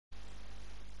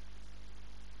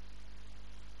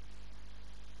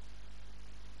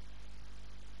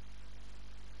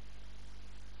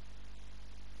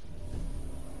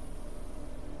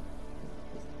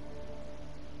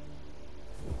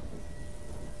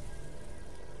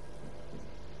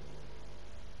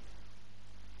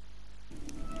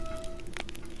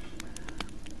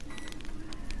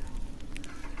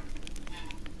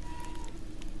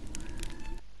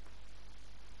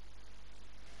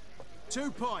2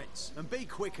 points, and be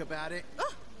quick about it.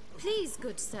 Oh, please,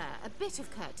 good sir, a bit of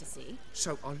courtesy.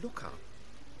 So I look up,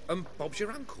 and Bob's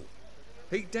your uncle.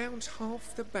 He downs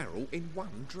half the barrel in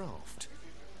one draft.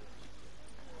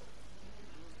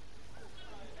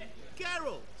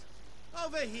 Geralt,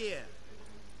 over here.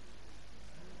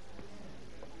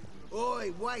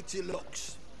 Oi, wait your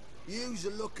looks. Use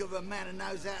the look of a man who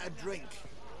knows how to drink.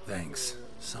 Thanks.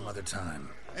 Some other time.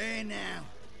 Here now.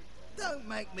 Don't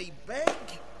make me beg.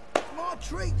 It's my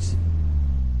treat.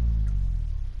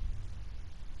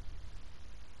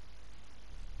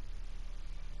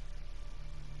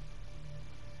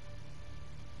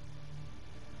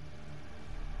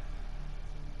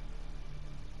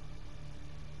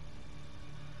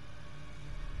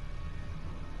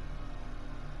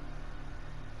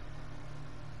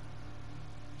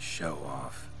 Show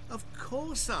off. Of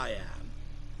course I am.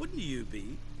 Wouldn't you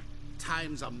be?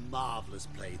 Time's a marvelous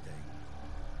plaything.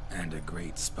 And a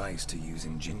great spice to use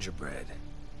in gingerbread.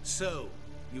 So,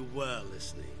 you were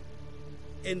listening.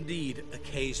 Indeed,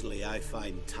 occasionally I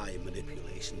find time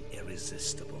manipulation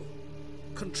irresistible.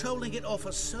 Controlling it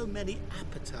offers so many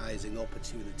appetizing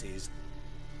opportunities.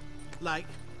 Like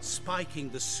spiking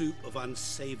the soup of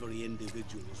unsavory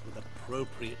individuals with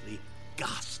appropriately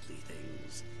ghastly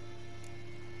things.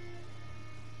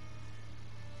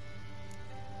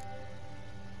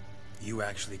 You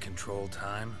actually control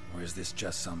time, or is this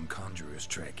just some conjurer's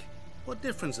trick? What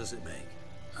difference does it make?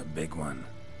 A big one.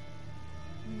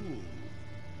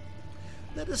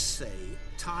 Let us say,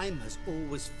 time has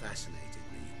always fascinated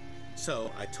me.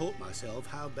 So I taught myself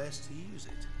how best to use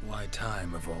it. Why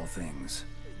time, of all things?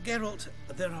 Geralt,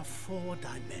 there are 4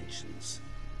 dimensions.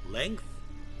 Length,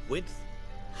 width,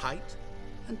 height,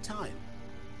 and time.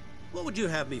 What would you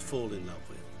have me fall in love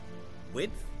with?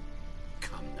 Width?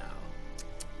 Come now.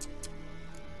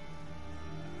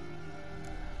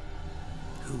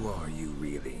 Who are you,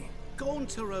 really?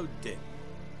 Gaunter O'Dim,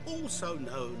 also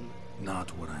known...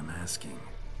 Not what I'm asking.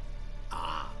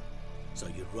 Ah, so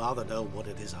you'd rather know what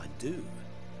it is I do.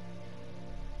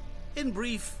 In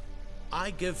brief,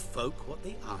 I give folk what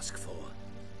they ask for.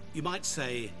 You might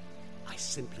say, I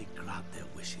simply grant their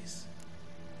wishes.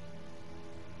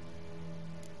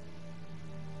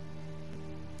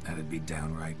 That'd be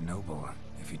downright noble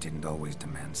if you didn't always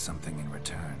demand something in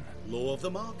return. Law of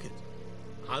the market.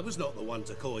 I was not the one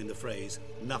to coin the phrase,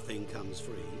 nothing comes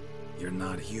free. You're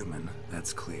not human,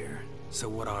 that's clear. So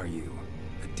what are you?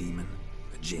 A demon?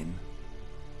 A djinn?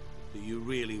 Do you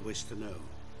really wish to know?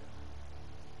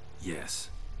 Yes.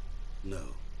 No,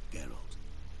 Geralt.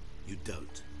 You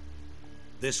don't.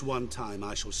 This one time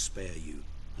I shall spare you,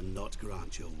 and not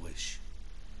grant your wish.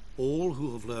 All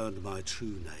who have learned my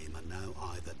true name are now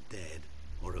either dead,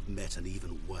 or have met an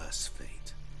even worse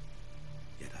fate.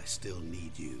 Yet I still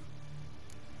need you.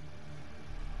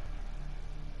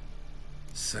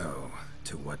 So,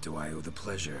 to what do I owe the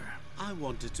pleasure? I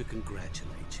wanted to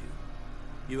congratulate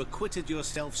you. You acquitted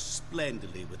yourself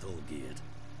splendidly with Olgierd.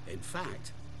 In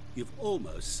fact, you've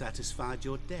almost satisfied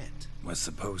your debt. Was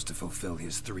supposed to fulfill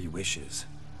his 3 wishes.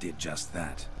 Did just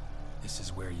that. This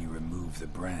is where you remove the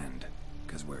brand,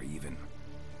 because we're even.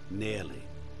 Nearly.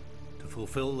 To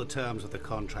fulfill the terms of the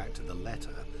contract to the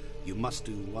letter, you must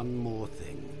do one more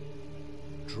thing.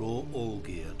 Draw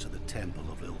Olgierd to the Temple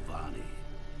of Lilvani.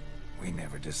 We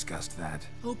never discussed that.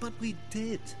 Oh, but we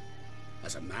did.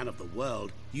 As a man of the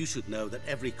world, you should know that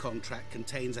every contract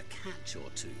contains a catch or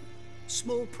two.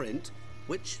 Small print,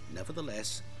 which,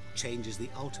 nevertheless, changes the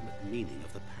ultimate meaning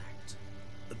of the pact.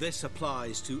 This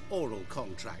applies to oral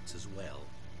contracts as well.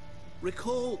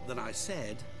 Recall that I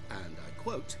said, and I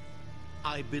quote,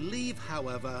 I believe,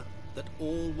 however, that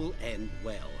all will end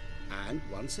well, and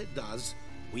once it does,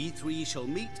 we 3 shall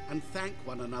meet and thank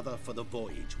one another for the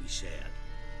voyage we shared.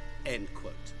 End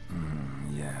quote.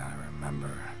 Yeah, I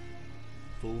remember.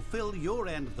 Fulfill your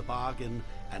end of the bargain,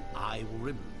 and I will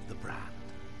remove the brand.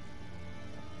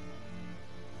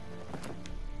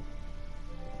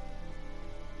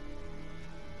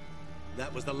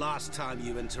 That was the last time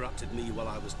you interrupted me while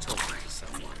I was talking to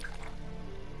someone.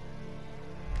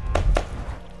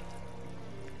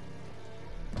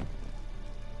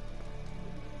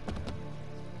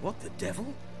 What the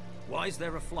devil? Why is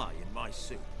there a fly in my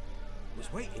suit?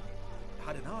 Was waiting.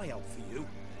 Had an eye out for you.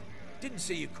 Didn't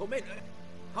see you come in.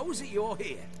 How is it you're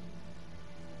here?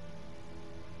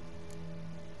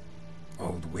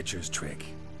 Old Witcher's trick.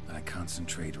 I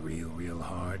concentrate real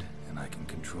hard, and I can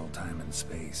control time and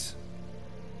space.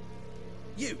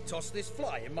 You tossed this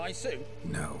fly in my suit?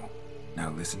 No. Now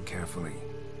listen carefully.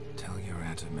 Tell your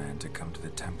Ataman to come to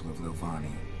the Temple of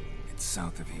Lilvani. It's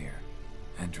south of here.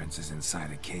 Entrance is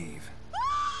inside a cave.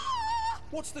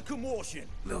 What's the commotion?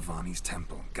 Lilvani's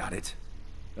temple. Got it?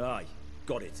 Aye,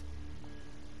 got it.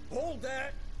 Hold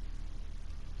there!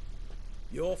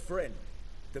 Your friend,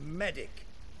 the medic,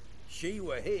 she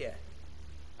were here.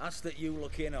 Ask that you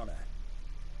look in on her.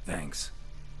 Thanks.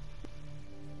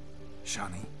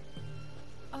 Shani?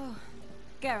 Oh,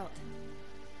 Geralt.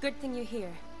 Good thing you're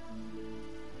here.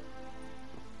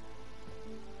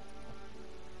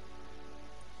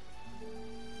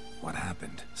 What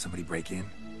happened? Somebody break in?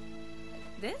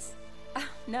 This?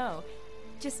 No.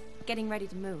 Just getting ready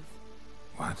to move.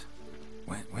 What?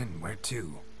 When? Where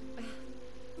to?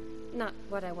 Not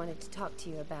what I wanted to talk to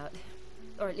you about.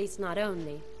 Or at least not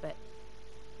only, but...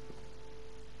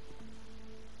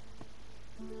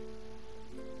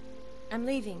 I'm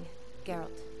leaving,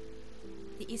 Geralt.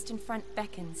 The Eastern Front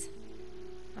beckons.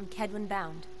 I'm Kedwin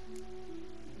bound.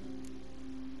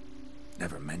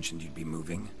 Never mentioned you'd be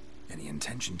moving. Any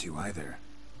intention to either.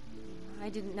 I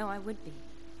didn't know I would be.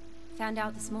 Found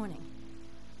out this morning.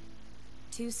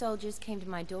 2 soldiers came to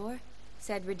my door,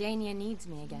 said Redania needs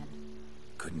me again.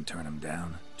 Couldn't turn him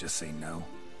down? Just say no?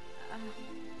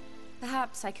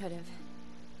 Perhaps I could have.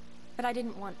 But I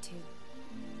didn't want to.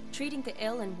 Treating the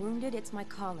ill and wounded, it's my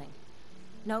calling.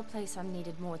 No place I'm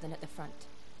needed more than at the front.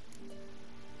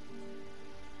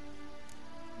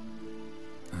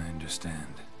 I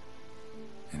understand.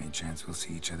 Any chance we'll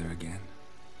see each other again?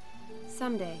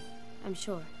 Someday, I'm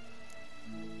sure.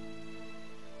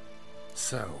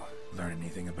 So, learn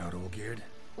anything about Olgierd?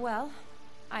 Well,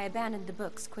 I abandoned the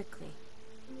books quickly.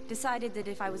 Decided that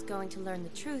if I was going to learn the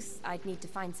truth, I'd need to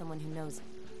find someone who knows it.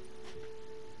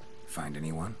 Find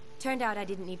anyone? Turned out I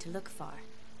didn't need to look far.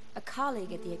 A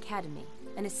colleague at the Academy,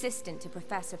 an assistant to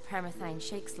Professor Permathine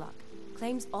Shakeslock,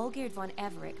 claims Olgierd von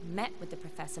Everec met with the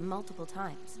professor multiple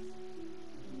times.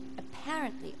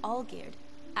 Apparently, Olgierd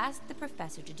asked the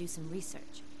professor to do some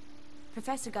research.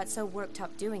 Professor got so worked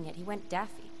up doing it, he went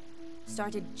daffy.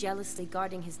 Started jealously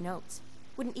guarding his notes.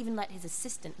 Wouldn't even let his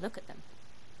assistant look at them.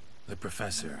 The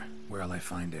professor. Where'll I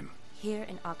find him? Here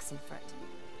in Oxenfurt.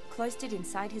 Cloistered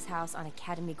inside his house on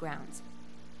Academy grounds.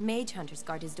 Mage hunters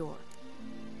guard his door.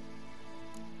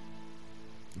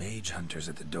 Mage hunters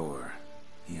at the door.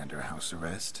 He under house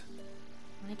arrest?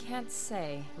 I can't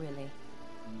say, really.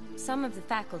 Some of the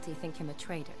faculty think him a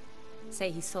traitor.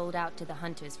 Say he sold out to the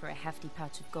hunters for a hefty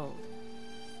pouch of gold.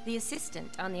 The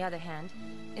assistant, on the other hand,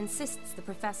 insists the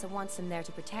professor wants him there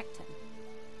to protect him.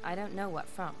 I don't know what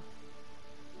from.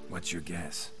 What's your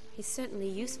guess? He's certainly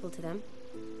useful to them.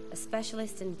 A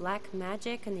specialist in black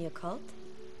magic and the occult.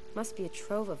 Must be a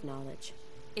trove of knowledge.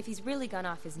 If he's really gone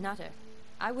off his nutter,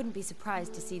 I wouldn't be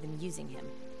surprised to see them using him.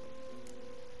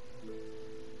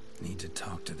 Need to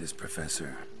talk to this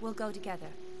professor. We'll go together.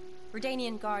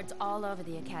 Redanian guards all over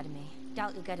the Academy.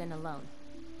 Doubt you'll get in alone.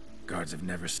 Guards have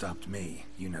never stopped me.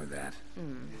 You know that.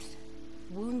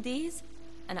 Wound these,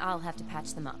 and I'll have to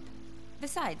patch them up.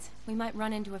 Besides, we might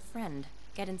run into a friend.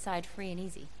 Get inside free and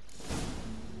easy.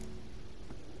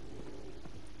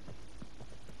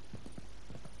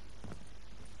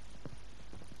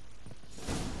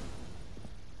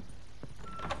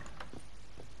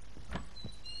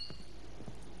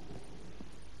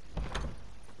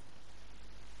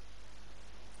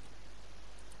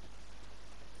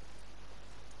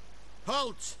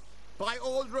 Halt! By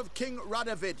order of King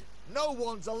Radovid, no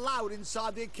one's allowed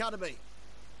inside the Academy.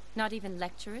 Not even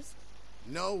lecturers?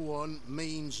 No one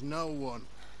means no one.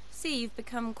 See, you've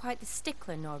become quite the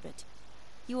stickler, Norbert.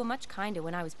 You were much kinder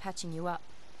when I was patching you up.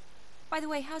 By the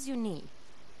way, how's your knee?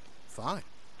 Fine.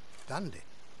 Dandy.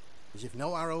 As if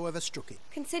no arrow ever struck it.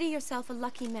 Consider yourself a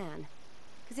lucky man.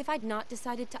 Because if I'd not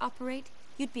decided to operate,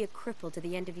 you'd be a cripple to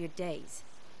the end of your days.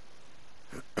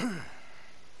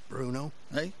 Bruno,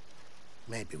 eh?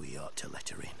 Maybe we ought to let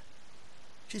her in.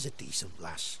 She's a decent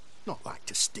lass. Not like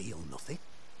to steal nothing.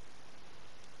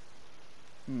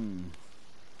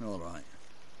 All right.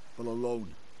 But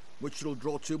alone, which will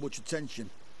draw too much attention.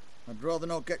 I'd rather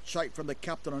not get shite from the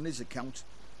captain on his account.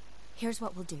 Here's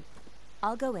what we'll do.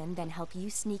 I'll go in, then help you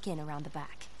sneak in around the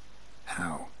back.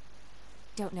 How?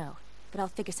 Don't know, but I'll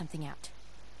figure something out.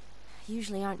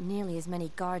 Usually aren't nearly as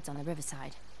many guards on the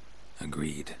riverside.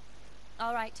 Agreed.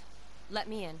 All right. Let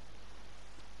me in.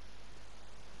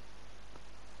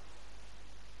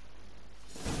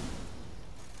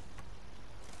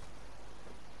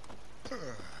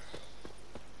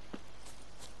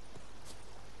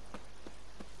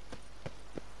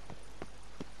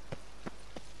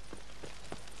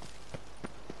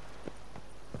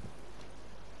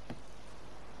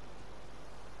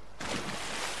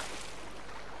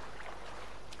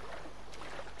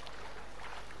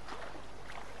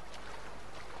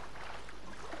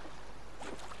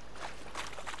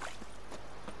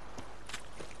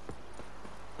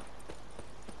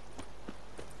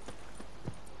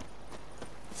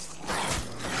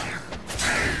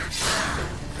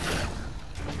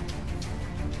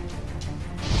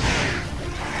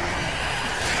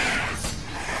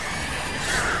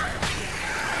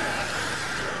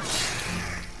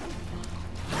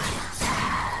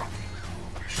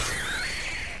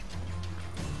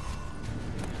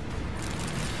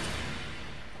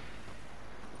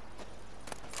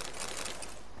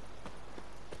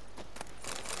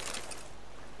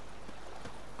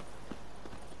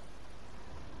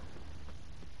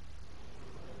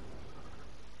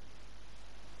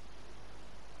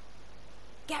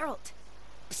 Geralt!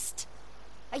 Psst!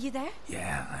 Are you there?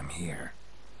 Yeah, I'm here.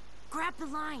 Grab the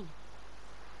line!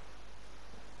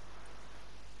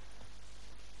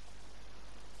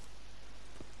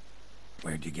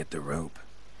 Where'd you get the rope?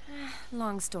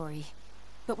 Long story.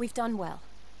 But we've done well.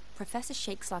 Professor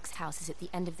Shakeslock's house is at the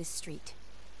end of this street.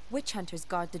 Witch hunters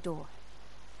guard the door.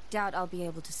 Doubt I'll be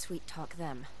able to sweet-talk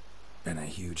them. Been a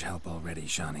huge help already,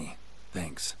 Shani.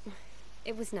 Thanks.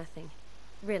 It was nothing.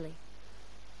 Really.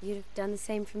 You'd have done the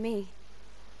same for me.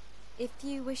 If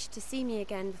you wish to see me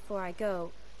again before I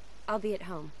go, I'll be at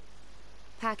home.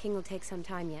 Packing will take some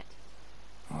time yet.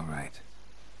 All right.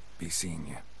 Be seeing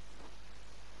you.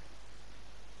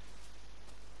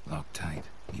 Locked tight.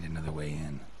 Need another way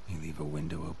in. You leave a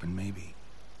window open, maybe?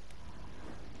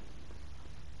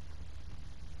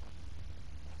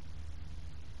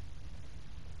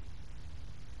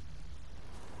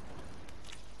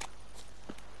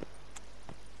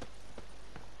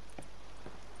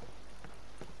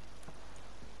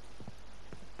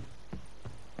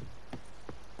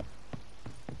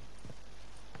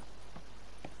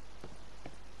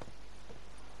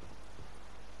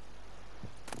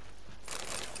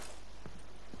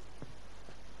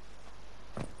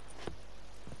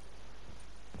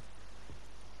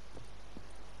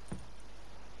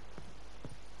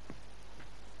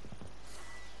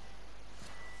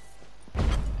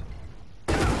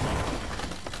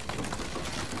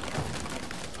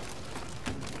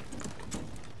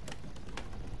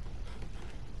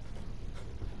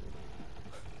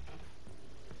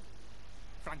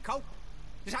 Franco?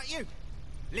 Is that you?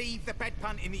 Leave the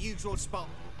bedpan in the usual spot.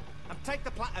 And take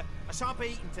the platter. I shan't be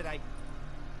eating today.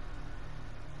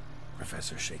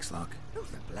 Professor Shakeslock? Who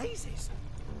the blazes?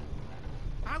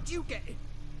 How'd you get in?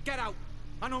 Get out.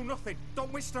 I know nothing.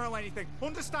 Don't wish to know anything.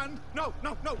 Understand? No,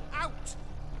 no, no. Out!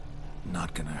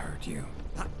 Not gonna hurt you.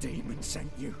 That demon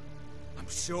sent you. I'm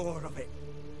sure of it.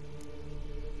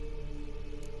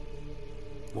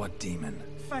 What demon?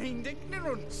 Feigned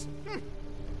ignorance.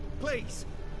 Please.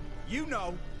 You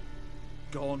know.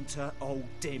 Gaunter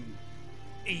O'Dim.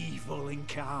 Evil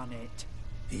incarnate.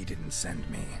 He didn't send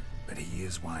me, but he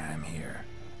is why I'm here.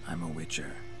 I'm a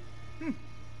witcher.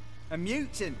 A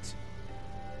mutant.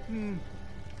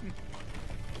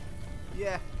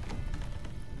 Yeah.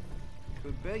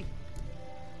 Could be.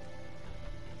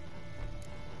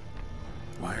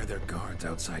 Why are there guards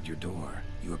outside your door?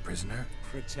 You a prisoner?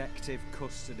 Protective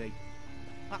custody.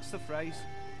 That's the phrase.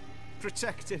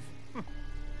 Protective.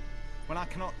 When I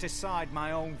cannot decide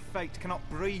my own fate, cannot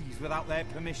breathe without their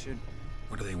permission.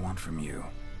 What do they want from you?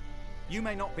 You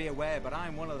may not be aware, but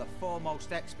I'm one of the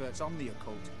foremost experts on the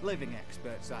occult. Living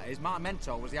experts, that is. My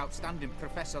mentor was the outstanding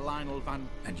Professor Lionel Van...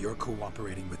 And you're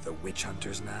cooperating with the witch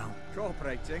hunters now?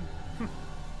 Cooperating?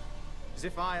 As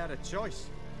if I had a choice.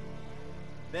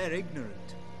 They're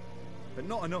ignorant, but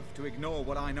not enough to ignore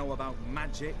what I know about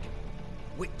magic,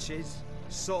 witches,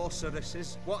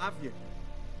 sorceresses, what have you.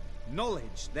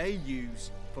 Knowledge they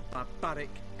use for barbaric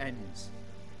ends.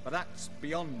 But that's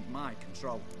beyond my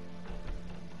control.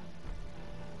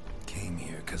 Came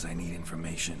here because I need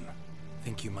information.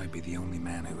 Think you might be the only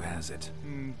man who has it.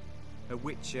 A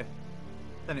witcher.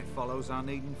 Then it follows I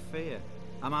needn't fear.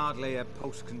 I'm hardly a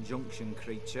post-conjunction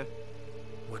creature.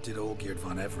 What did Olgierd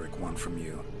von Everec want from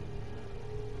you?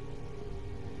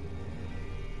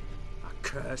 I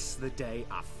curse the day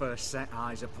I first set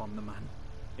eyes upon the man.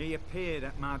 He appeared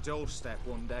at my doorstep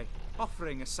one day,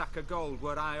 offering a sack of gold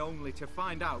were I only to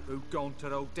find out who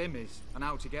Gaunter O'Dim is and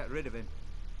how to get rid of him.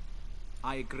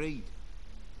 I agreed.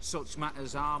 Such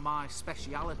matters are my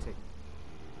speciality.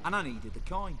 And I needed the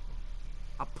coin.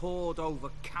 I pored over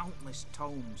countless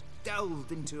tomes,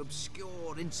 delved into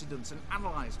obscure incidents and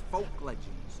analysed folk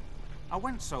legends. I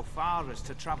went so far as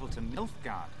to travel to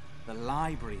Nilfgaard, the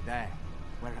library there,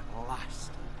 where at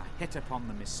last I hit upon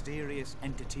the mysterious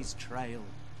entity's trail.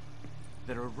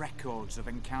 There are records of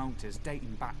encounters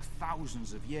dating back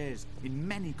thousands of years in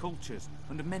many cultures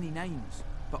under many names,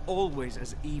 but always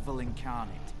as evil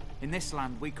incarnate. In this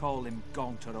land we call him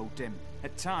Gaunter O'Dim,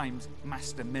 at times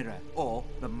Master Mirror or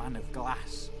the Man of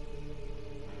Glass.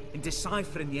 In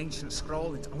deciphering the ancient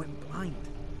scrawlings I went blind,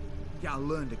 yet I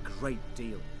learned a great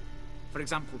deal. For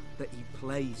example, that he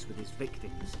plays with his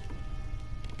victims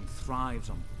and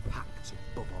thrives on pacts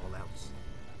above all else.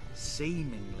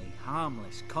 Seemingly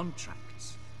harmless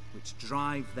contracts which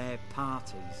drive their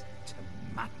parties to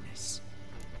madness.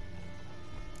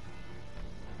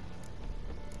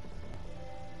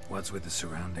 What's with the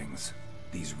surroundings?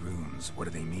 These runes, what do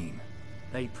they mean?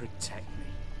 They protect me.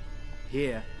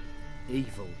 Here,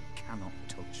 evil cannot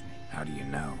touch me. How do you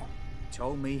know? He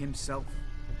told me himself.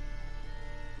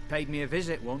 Paid me a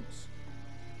visit once.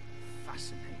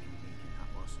 fascinating meeting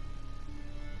that was.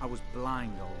 I was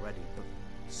blind already, but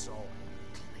saw him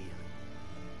clearly.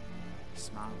 He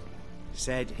smiled at me,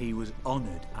 said he was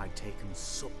honoured I'd taken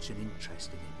such an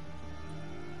interest in him.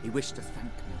 He wished to thank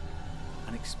me,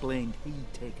 and explained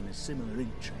he'd taken a similar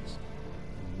interest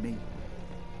in me.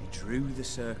 He drew the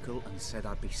circle and said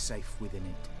I'd be safe within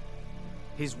it.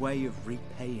 His way of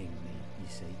repaying me, you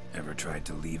see. Ever tried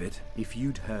to leave it? If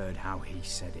you'd heard how he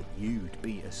said it, you'd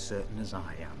be as certain as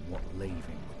I am what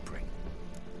leaving would bring.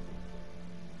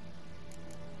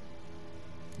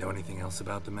 Know anything else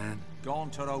about the man?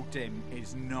 Gaunter O'Dim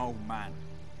is no man.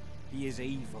 He is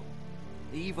evil.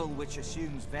 Evil which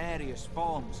assumes various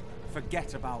forms.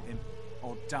 Forget about him,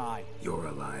 or die. You're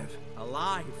alive.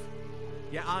 Alive?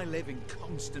 Yet I live in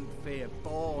constant fear,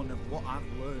 born of what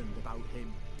I've learned about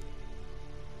him.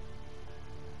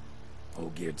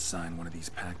 Olgierd signed one of these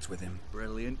pacts with him?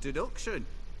 Brilliant deduction.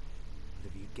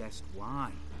 But have you guessed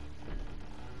why?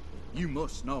 You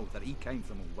must know that he came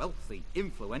from a wealthy,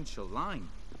 influential line.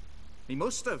 He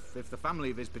must have, if the family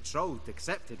of his betrothed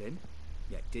accepted him.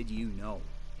 Yet did you know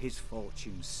his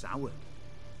fortune soured?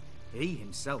 He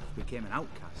himself became an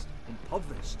outcast,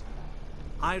 impoverished.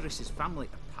 Iris's family,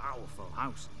 a powerful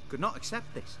house, could not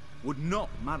accept this, would not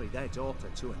marry their daughter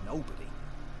to a nobody.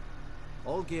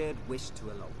 Olgierd wished to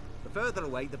elope. The further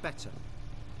away, the better.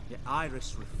 Yet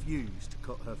Iris refused to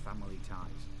cut her family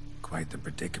ties. Quite the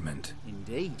predicament.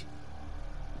 Indeed.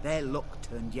 Their luck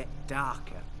turned yet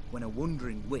darker when a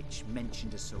wandering witch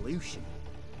mentioned a solution.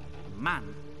 A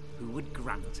man who would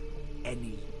grant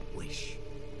any wish.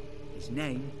 His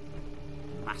name,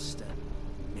 Master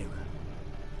Mirror.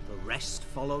 The rest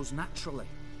follows naturally.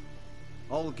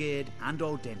 Olgierd and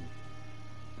Odin,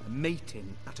 a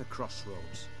meeting at a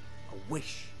crossroads, a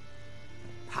wish,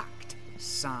 a pact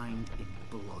signed in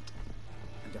blood,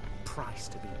 and a price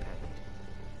to be paid.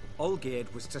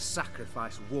 Olgierd was to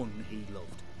sacrifice one he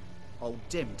loved.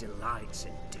 Odin delights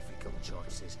in difficult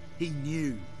choices. He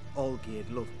knew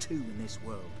Olgierd loved two in this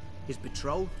world, his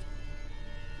betrothed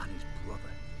and his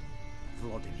brother,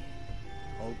 Vladimir.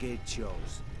 Olgierd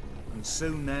chose, and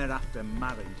soon thereafter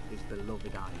married his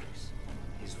beloved Iris,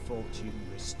 his fortune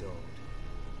restored.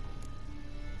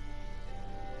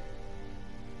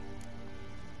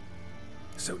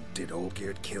 So did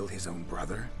Olgierd kill his own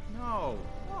brother? No.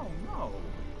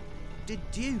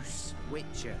 Deduce,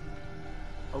 Witcher.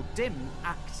 Odin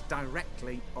acts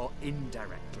directly or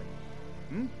indirectly.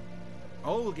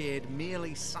 Olgierd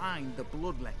merely signed the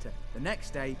blood letter. The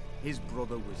next day, his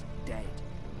brother was dead.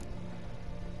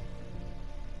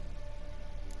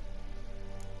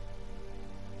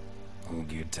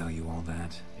 Olgierd tell you all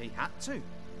that? He had to.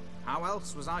 How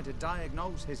else was I to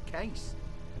diagnose his case?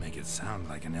 Make it sound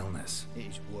like an illness. It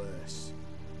is worse.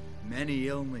 Many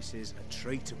illnesses are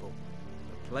treatable.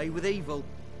 But play with evil,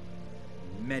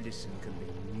 medicine can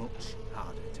be much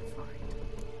harder to find.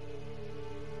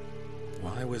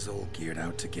 Why was Olgierd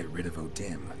out to get rid of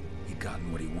Odin? He'd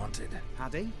gotten what he wanted.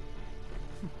 Had he?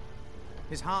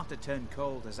 His heart had turned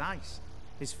cold as ice.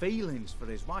 His feelings for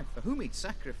his wife, for whom he'd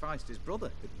sacrificed his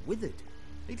brother, had withered.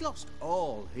 He'd lost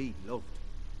all he loved.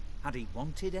 Had he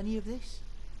wanted any of this?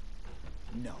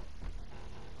 No.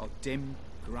 Odin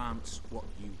grants what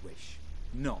you wish,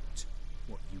 not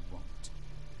what you want.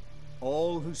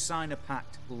 All who sign a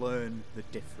pact learn the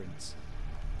difference.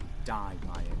 Die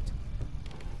by it.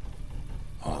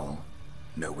 All?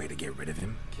 No way to get rid of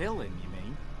him? Kill him, you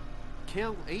mean?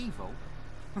 Kill evil?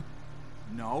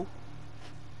 No.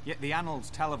 Yet the annals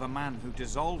tell of a man who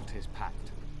dissolved his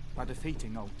pact by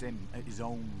defeating Odin at his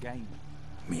own game.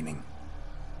 Meaning?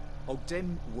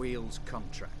 Odin wields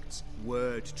contracts,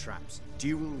 word traps,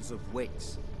 duels of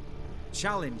wits.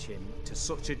 Challenge him to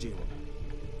such a duel.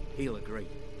 He'll agree,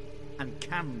 and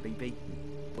can be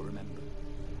beaten. But remember,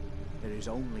 there is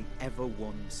only ever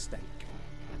one stake.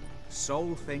 The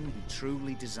sole thing he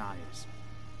truly desires.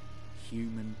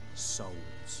 Human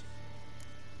souls.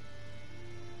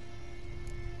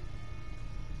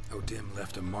 Odin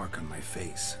left a mark on my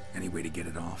face. Any way to get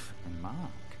it off? A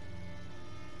mark?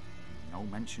 No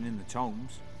mention in the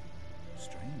tomes.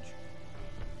 Strange.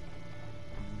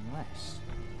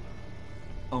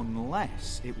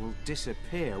 Unless it will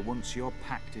disappear once your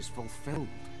pact is fulfilled.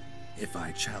 If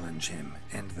I challenge him,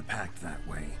 end the pact that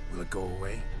way, will it go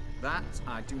away? That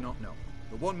I do not know.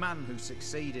 The one man who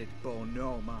succeeded bore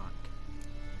no mark.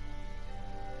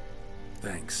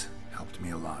 Thanks. Helped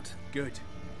me a lot. Good.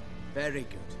 Very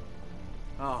good.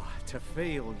 Ah, to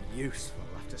feel useful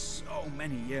after so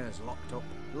many years locked up,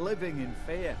 living in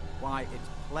fear. Why, it's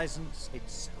pleasance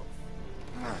itself.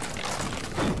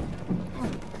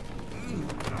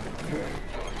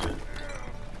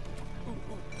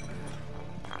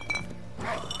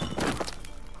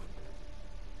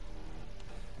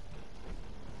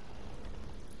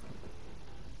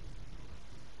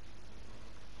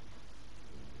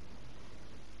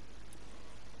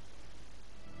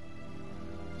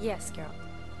 Yes, Geralt.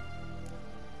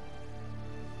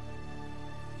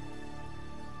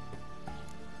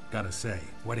 Gotta say,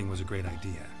 wedding was a great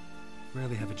idea.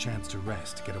 Rarely have a chance to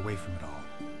rest, get away from it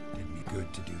all. Did me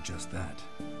good to do just that.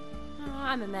 Oh,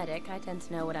 I'm a medic. I tend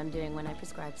to know what I'm doing when I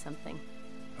prescribe something.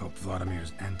 Hope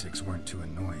Vladimir's antics weren't too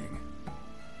annoying.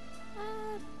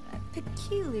 A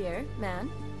peculiar man.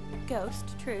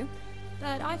 Ghost, true.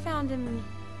 But I found him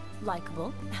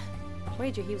likable.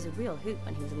 Wager he was a real hoot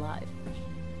when he was alive.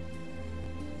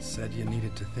 Said you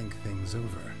needed to think things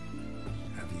over.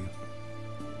 Have you?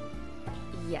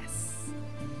 Yes.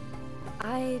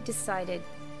 I decided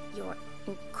you're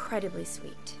incredibly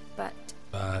sweet, but...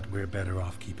 But we're better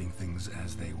off keeping things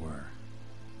as they were.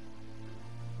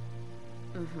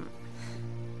 Mm-hmm.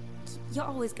 You're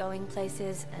always going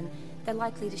places, and they're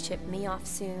likely to ship me off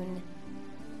soon.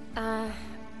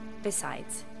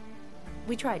 Besides,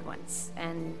 we tried once,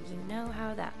 and you know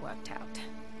how that worked out.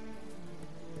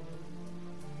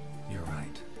 You're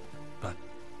right. But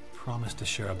promise to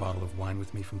share a bottle of wine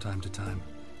with me from time to time.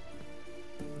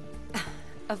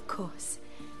 Of course.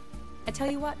 I tell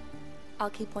you what, I'll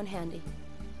keep one handy.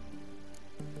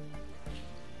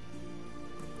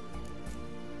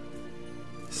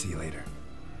 See you later.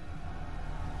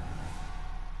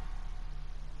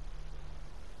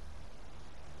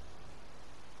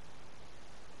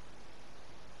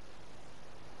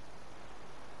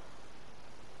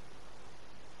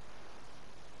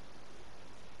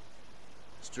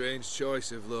 Strange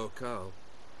choice of locale.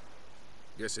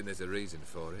 Guessing there's a reason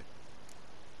for it.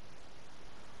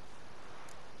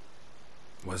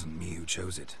 Wasn't me who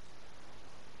chose it.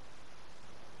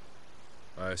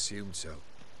 I assumed so.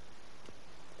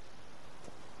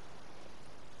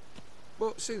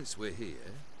 But since we're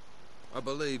here, I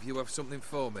believe you have something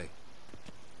for me.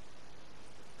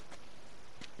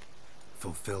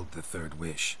 Fulfilled the third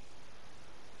wish.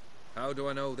 How do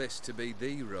I know this to be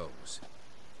the rose?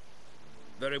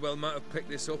 Very well might have picked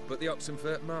this up at the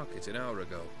Oxenfurt market an hour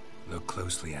ago. Look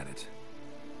closely at it.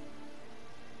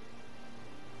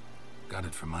 Got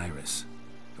it from Iris.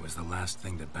 It was the last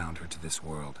thing that bound her to this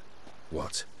world.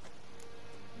 What?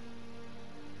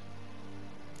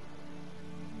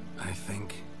 I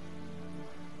think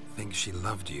she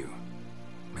loved you.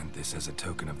 Meant this as a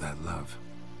token of that love.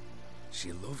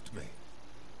 She loved me.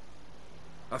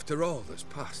 After all that's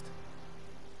passed.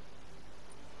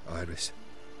 Iris.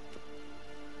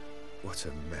 What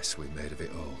a mess we made of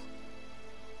it all.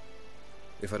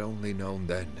 If I'd only known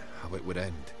then how it would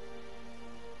end.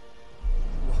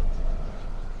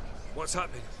 What's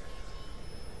happening?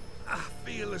 I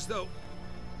feel as though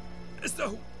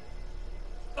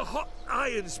a hot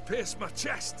iron's pierced my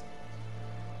chest.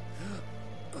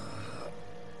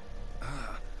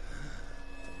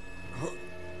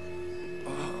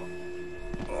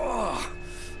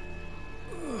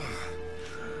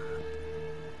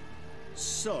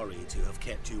 Sorry to have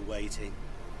kept you waiting.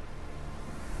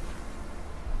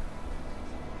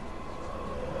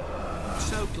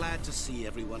 So glad to see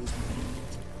everyone's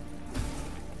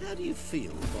made. How do you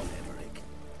feel, Von Emmerich?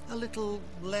 A little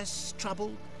less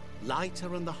troubled?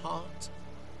 Lighter in the heart?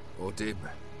 Or dim?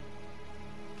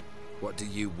 What do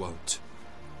you want?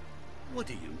 What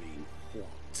do you mean,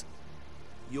 what?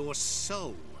 Your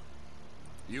soul.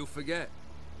 You forget.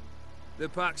 The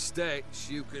pact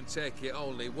states you can take it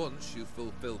only once you've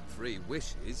fulfilled 3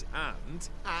 wishes, and...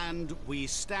 And we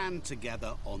stand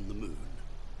together on the moon.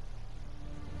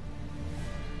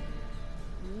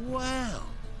 Well,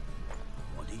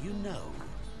 what do you know?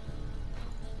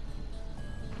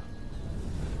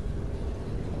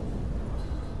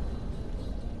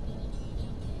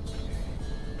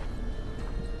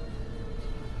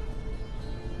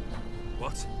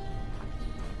 What?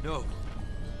 No.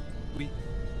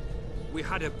 We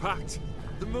had a pact.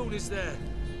 The moon is there.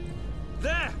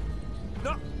 There!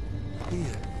 Not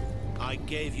here. I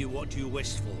gave you what you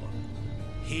wished for.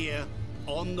 Here,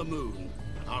 on the moon,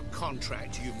 our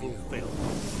contract you fulfilled.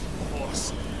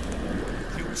 Boss,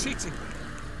 you cheating me.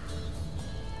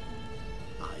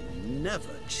 I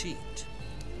never cheat.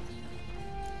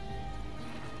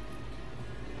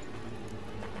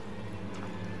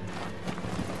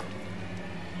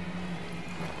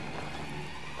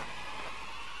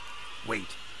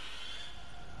 Wait.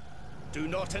 Do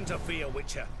not interfere,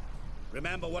 Witcher.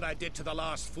 Remember what I did to the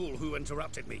last fool who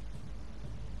interrupted me.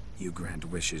 You grant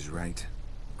wishes, right?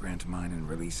 Grant mine and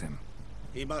release him.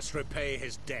 He must repay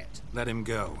his debt. Let him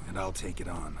go, and I'll take it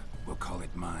on. We'll call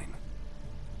it mine.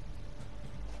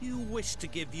 You wish to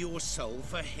give your soul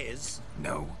for his?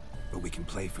 No, but we can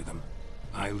play for them.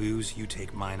 I lose, you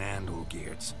take mine and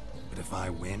Olgierd's. But if I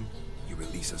win, you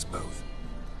release us both.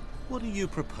 What do you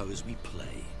propose we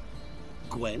play?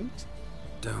 Gwent?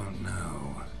 Don't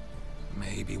know.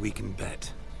 Maybe we can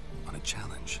bet on a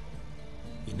challenge.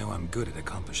 You know I'm good at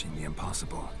accomplishing the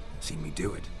impossible. Seen me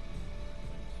do it.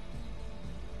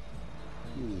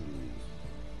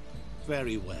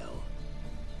 Very well.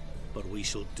 But we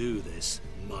shall do this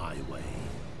my way.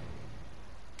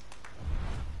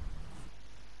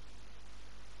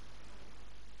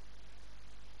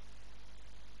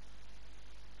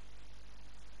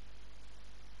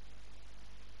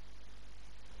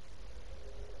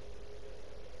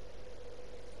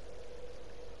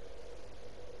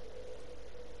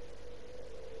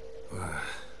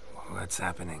 What's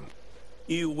happening?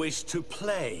 You wish to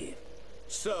play,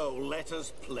 so let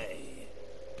us play.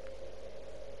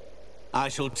 I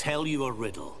shall tell you a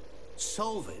riddle.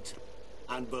 Solve it,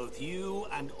 and both you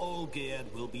and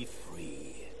Olgierd will be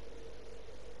free.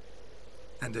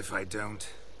 And if I don't?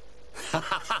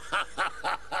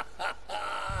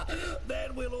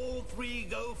 Then we'll all three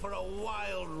go for a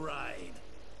wild ride.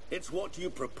 It's what you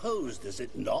proposed, is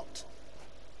it not?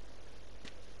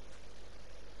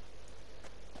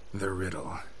 The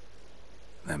riddle.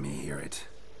 Let me hear it.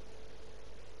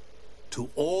 To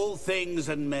all things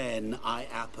and men I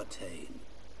appertain,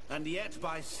 and yet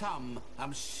by some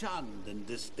am shunned and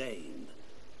disdained.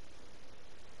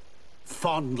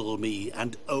 Fondle me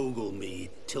and ogle me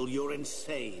till you're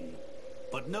insane,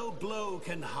 but no blow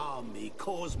can harm me,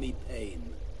 cause me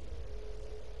pain.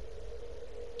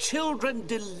 Children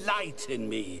delight in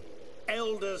me,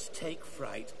 elders take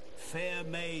fright, fair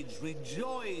maids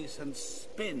rejoice and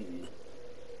spin.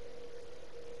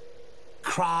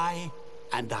 Cry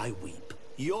and I weep,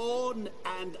 yawn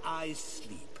and I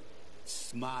sleep,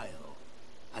 smile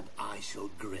and I shall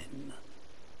grin.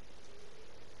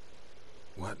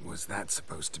 What was that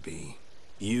supposed to be?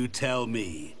 You tell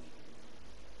me,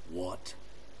 what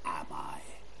am I?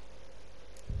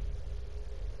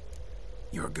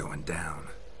 You're going down.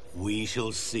 We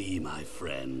shall see, my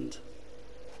friend.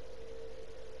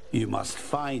 You must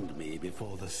find me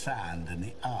before the sand in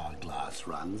the hourglass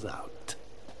runs out.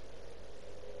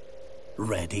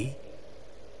 Ready?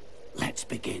 Let's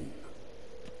begin.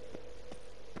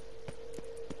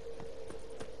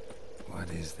 What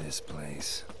is this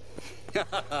place?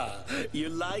 You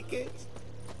like it?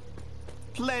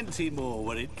 Plenty more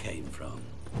where it came from.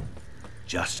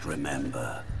 Just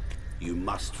remember, you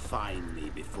must find me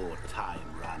before time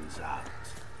runs out.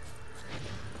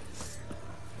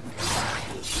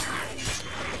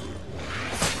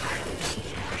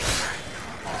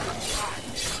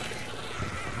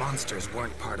 Monsters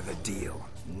weren't part of the deal.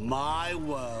 My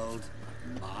world,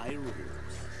 my rules.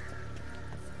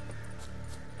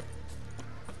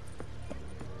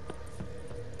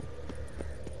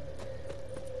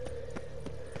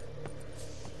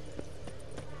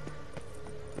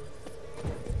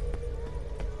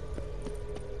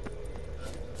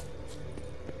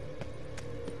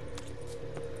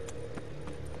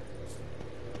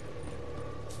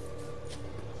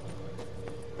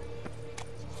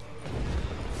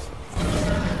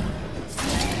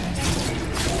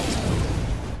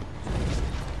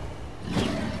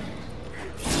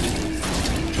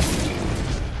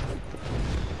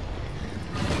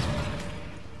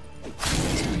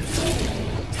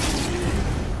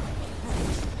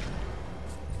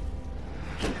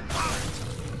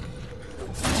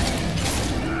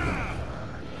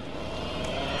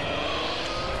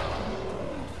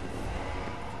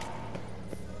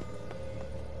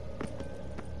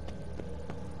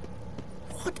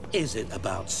 What is it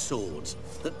about swords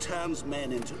that turns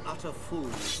men into utter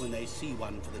fools when they see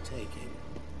one for the taking?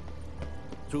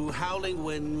 Through howling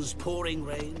winds, pouring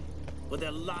rain, with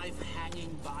their life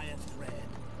hanging by a thread.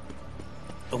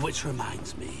 Which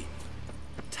reminds me,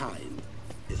 time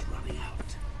is running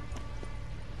out.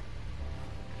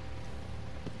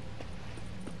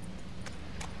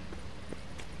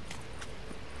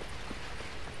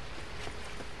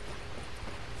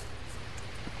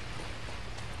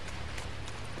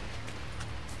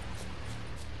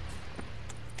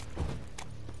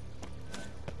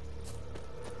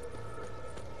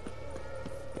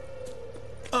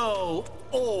 Oh,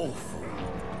 awful.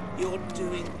 You're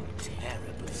doing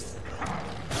terribly.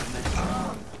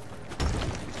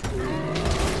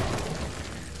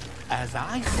 As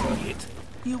I see it,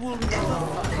 you will never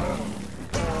find me.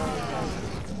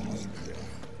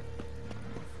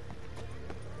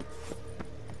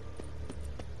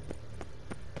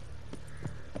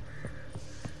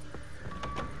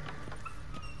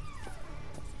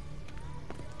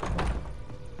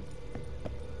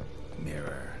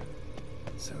 Mirror.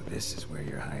 So this is where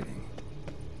you're hiding.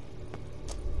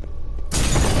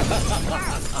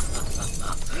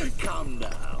 Come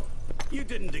now. You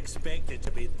didn't expect it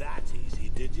to be that easy,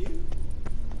 did you?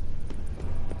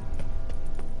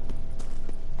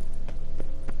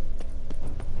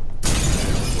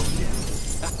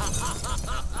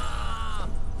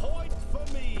 Point for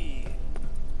me!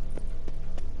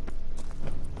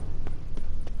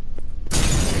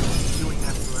 Doing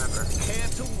that forever. Care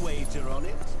to wager on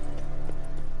it?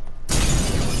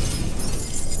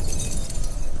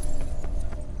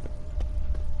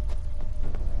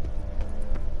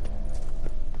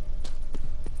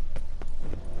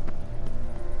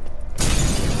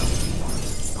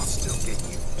 I'll still get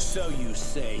you. So you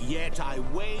say, yet I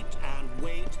wait and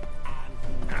wait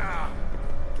and...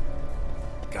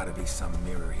 Gotta be some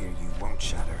mirror here you won't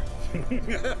shatter.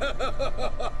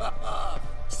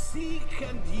 Seek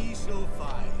and ye shall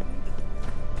find.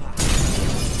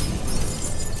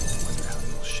 Wonder how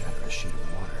you'll shatter a sheet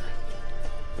of water.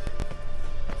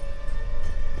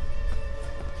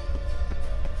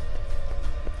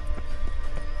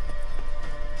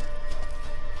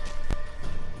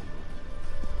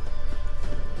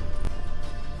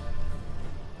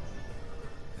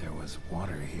 There was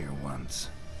water here once.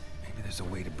 Maybe there's a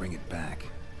way to bring it back.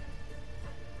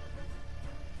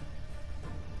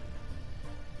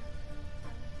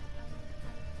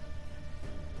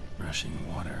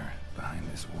 Rushing water behind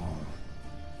this wall.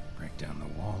 Break down the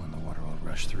wall and the water will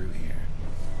rush through here.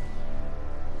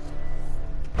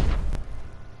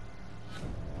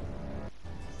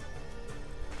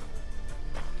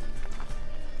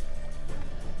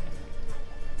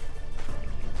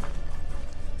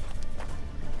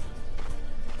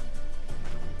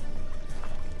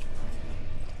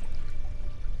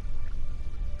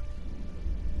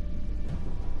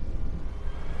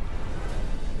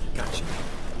 Gotcha.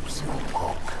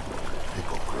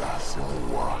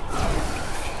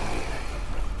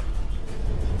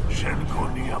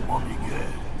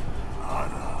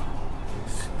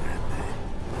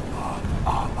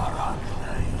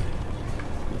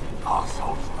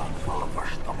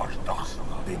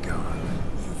 Be gone.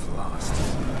 You've lost.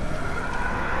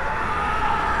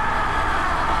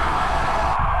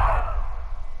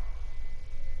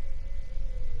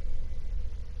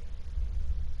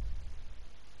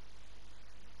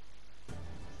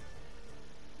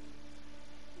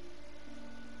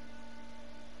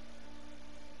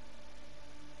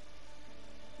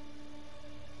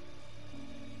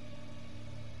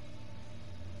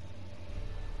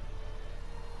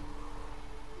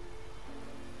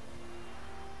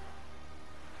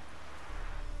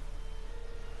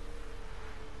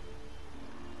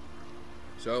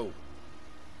 So,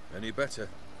 any better?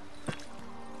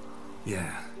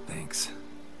 Yeah, thanks.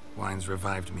 Wine's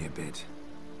revived me a bit.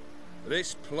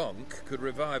 This plonk could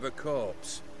revive a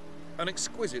corpse. An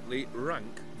exquisitely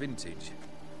rank vintage.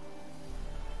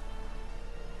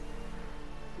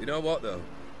 You know what, though?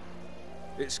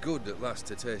 It's good at last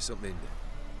to taste something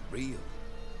real.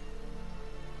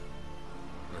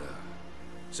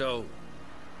 So,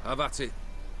 have at it.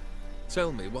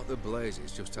 Tell me what the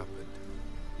blazes just happened.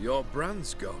 Your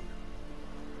brand's gone.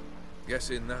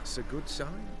 Guessing that's a good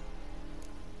sign?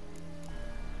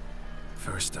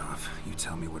 First off, you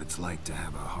tell me what it's like to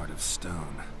have a heart of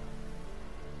stone.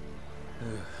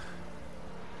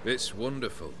 It's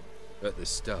wonderful at the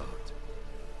start.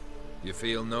 You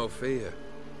feel no fear,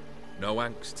 no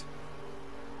angst,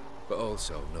 but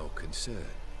also no concern.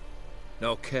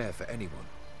 No care for anyone,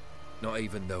 not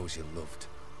even those you loved.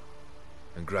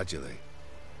 And gradually,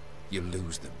 you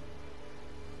lose them.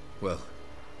 Well,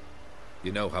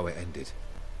 you know how it ended.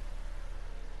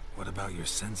 What about your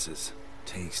senses?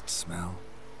 Taste, smell?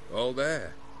 All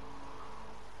there.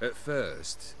 At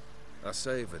first, I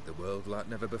savoured the world like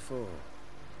never before.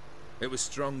 It was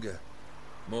stronger,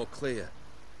 more clear.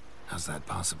 How's that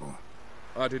possible?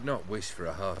 I did not wish for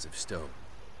a heart of stone.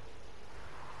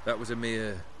 That was a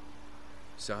mere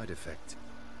side effect.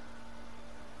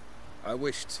 I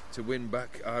wished to win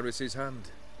back Iris's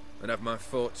hand and have my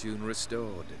fortune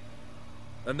restored.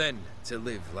 And then to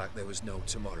live like there was no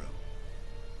tomorrow.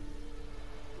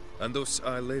 And thus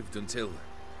I lived until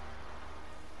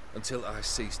I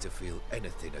ceased to feel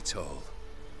anything at all.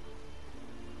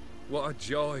 What a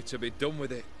joy to be done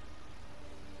with it.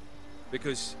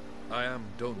 Because I am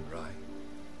done, right?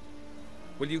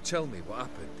 Will you tell me what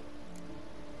happened?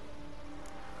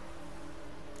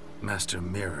 Master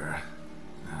Mirror.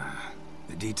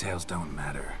 The details don't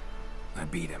matter. I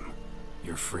beat him.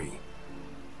 You're free.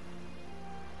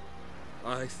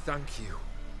 I thank you.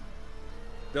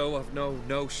 Though I've no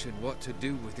notion what to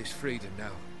do with this freedom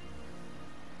now.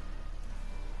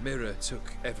 Mirror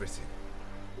took everything.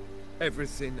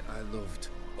 Everything I loved.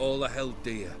 All I held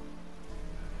dear.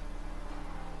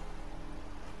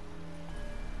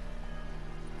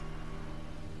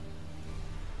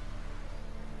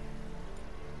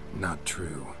 Not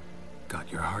true.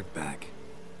 Got your heart back.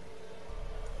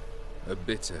 A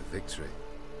bitter victory.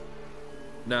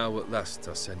 Now at last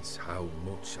I sense how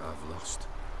much I've lost.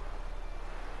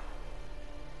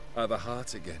 I've a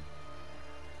heart again.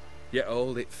 Yet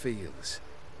all it feels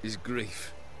is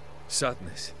grief,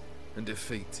 sadness, and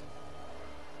defeat.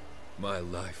 My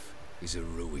life is a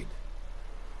ruin.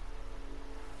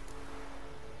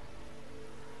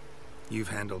 You've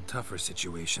handled tougher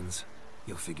situations.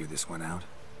 You'll figure this one out.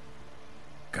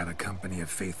 Got a company of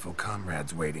faithful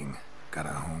comrades waiting. Got a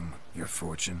home, your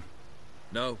fortune.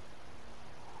 No.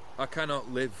 I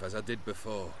cannot live as I did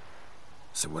before.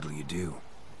 So what'll you do?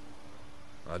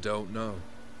 I don't know.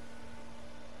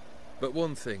 But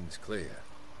one thing's clear.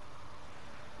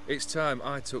 It's time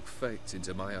I took fate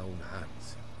into my own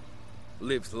hands.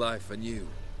 Lived life anew.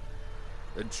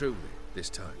 And truly, this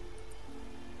time.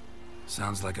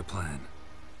 Sounds like a plan.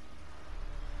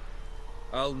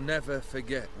 I'll never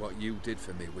forget what you did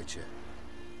for me, Witcher.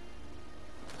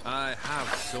 I have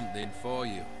something for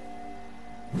you.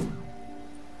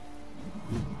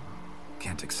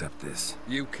 Can't accept this.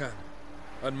 You can,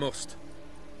 and must.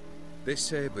 This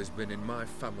sabre's been in my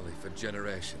family for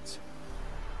generations.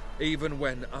 Even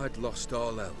when I'd lost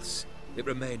all else, it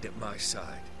remained at my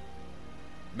side.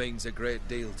 Means a great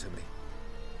deal to me.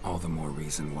 All the more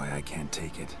reason why I can't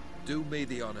take it. Do me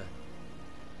the honor.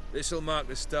 This'll mark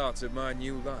the start of my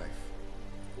new life.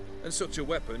 And such a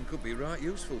weapon could be right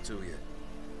useful to you.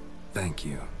 Thank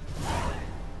you.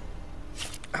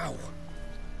 Ow!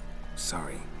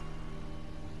 Sorry.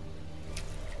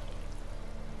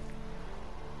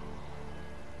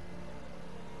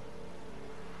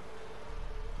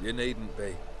 You needn't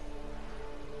be.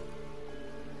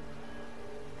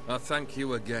 I thank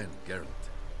you again, Geralt.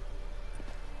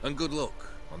 And good luck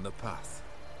on the path.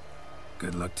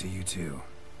 Good luck to you too.